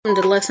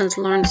The Lessons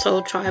Learned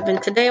Soul Tribe,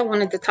 and today I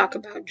wanted to talk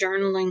about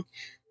journaling.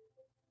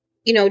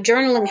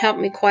 Journaling helped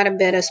me quite a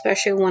bit,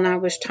 especially when I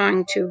was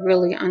trying to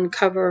really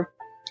uncover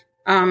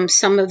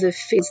some of the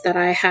feelings that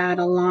I had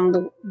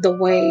along the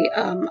way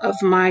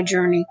of my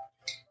journey.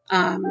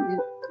 Um,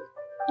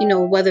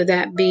 whether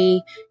that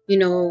be,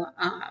 the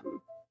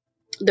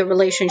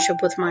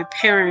relationship with my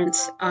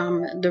parents,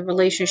 the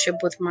relationship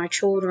with my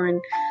children.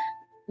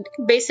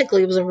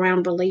 Basically, it was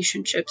around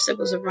relationships. It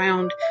was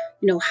around,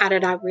 how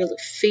did I really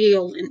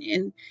feel,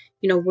 and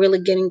really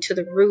getting to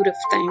the root of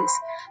things.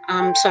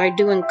 So I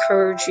do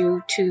encourage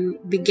you to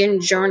begin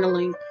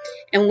journaling.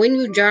 And when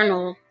you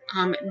journal,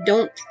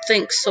 don't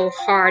think so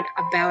hard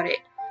about it.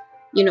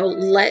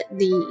 Let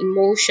the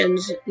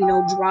emotions,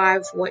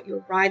 drive what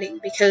you're writing,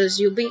 because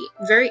you'll be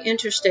very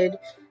interested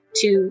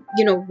to,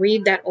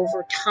 read that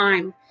over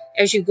time.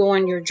 As you go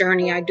on your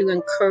journey, I do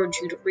encourage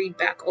you to read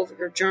back over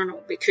your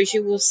journal, because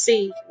you will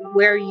see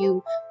where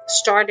you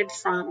started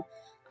from,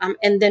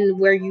 and then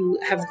where you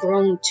have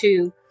grown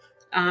to,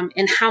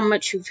 and how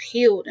much you've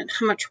healed and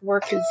how much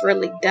work you've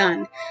really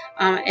done.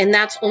 And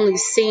that's only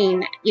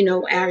seen,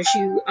 as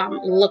you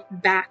look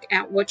back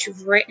at what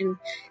you've written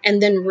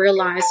and then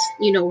realize,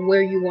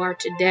 where you are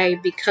today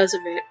because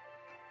of it.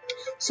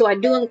 So I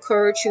do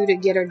encourage you to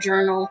get a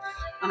journal,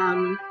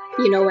 and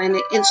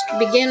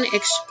begin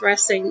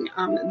expressing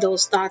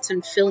those thoughts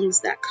and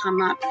feelings that come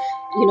up.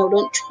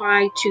 Don't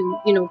try to,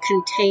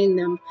 contain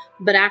them,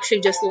 but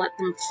actually just let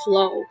them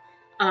flow,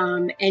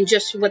 and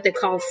just what they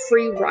call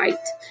free write.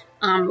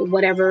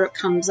 Whatever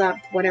comes up,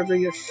 whatever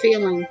you're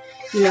feeling,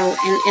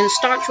 and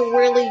start to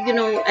really,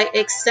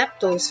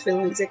 accept those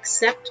feelings,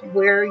 accept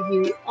where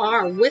you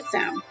are with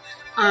them,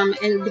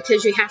 and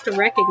because you have to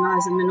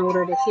recognize them in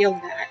order to heal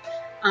that.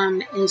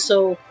 And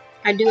so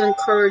I do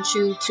encourage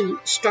you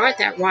to start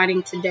that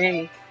writing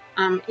today.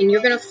 And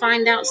you're going to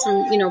find out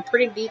some,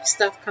 pretty deep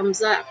stuff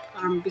comes up,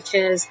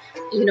 because,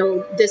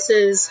 this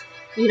is,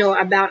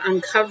 about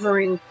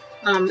uncovering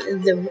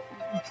the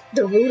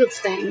root of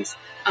things.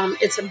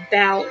 It's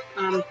about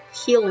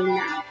healing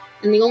that.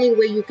 And the only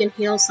way you can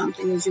heal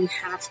something is you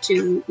have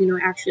to,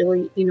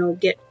 actually,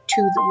 get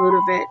to the root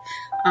of it.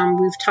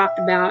 We've talked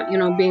about,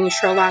 being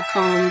Sherlock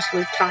Holmes.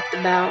 We've talked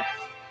about,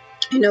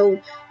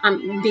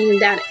 being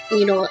that,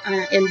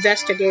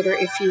 investigator,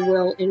 if you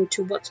will,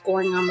 into what's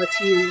going on with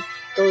you,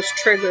 those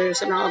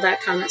triggers and all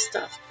that kind of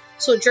stuff.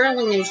 So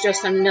journaling is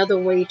just another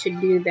way to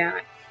do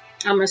that.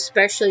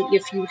 Especially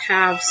if you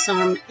have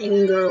some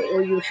anger,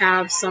 or you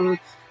have some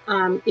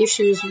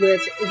issues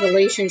with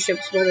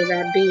relationships, whether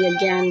that be,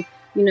 again,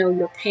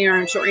 your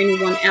parents or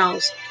anyone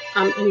else.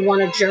 You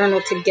want to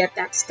journal to get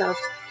that stuff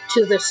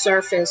to the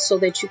surface, so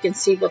that you can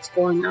see what's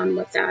going on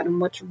with that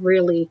and what's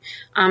really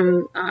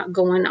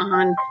going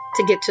on,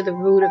 to get to the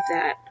root of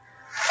that.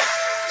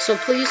 So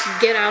please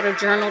get out a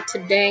journal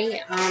today,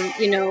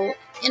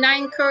 and I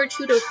encourage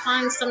you to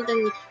find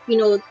something,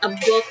 a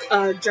book,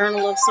 a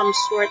journal of some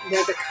sort,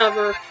 where the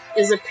cover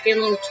is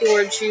appealing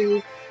towards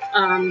you,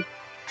 and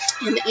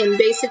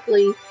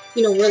basically,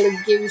 really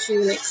gives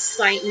you an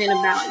excitement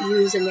about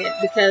using it,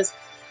 because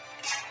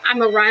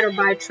I'm a writer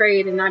by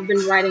trade, and I've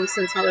been writing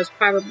since I was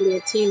probably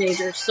a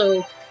teenager.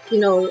 So,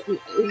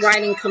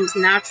 writing comes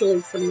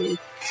naturally for me.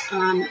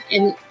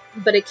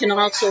 But it can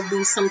also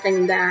be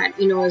something that,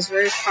 is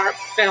very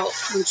heartfelt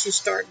once you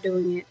start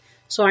doing it.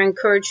 So I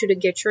encourage you to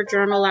get your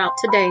journal out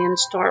today and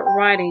start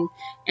writing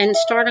and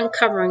start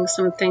uncovering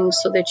some things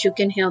so that you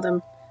can heal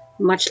them.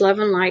 Much love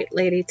and light,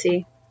 Lady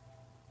T.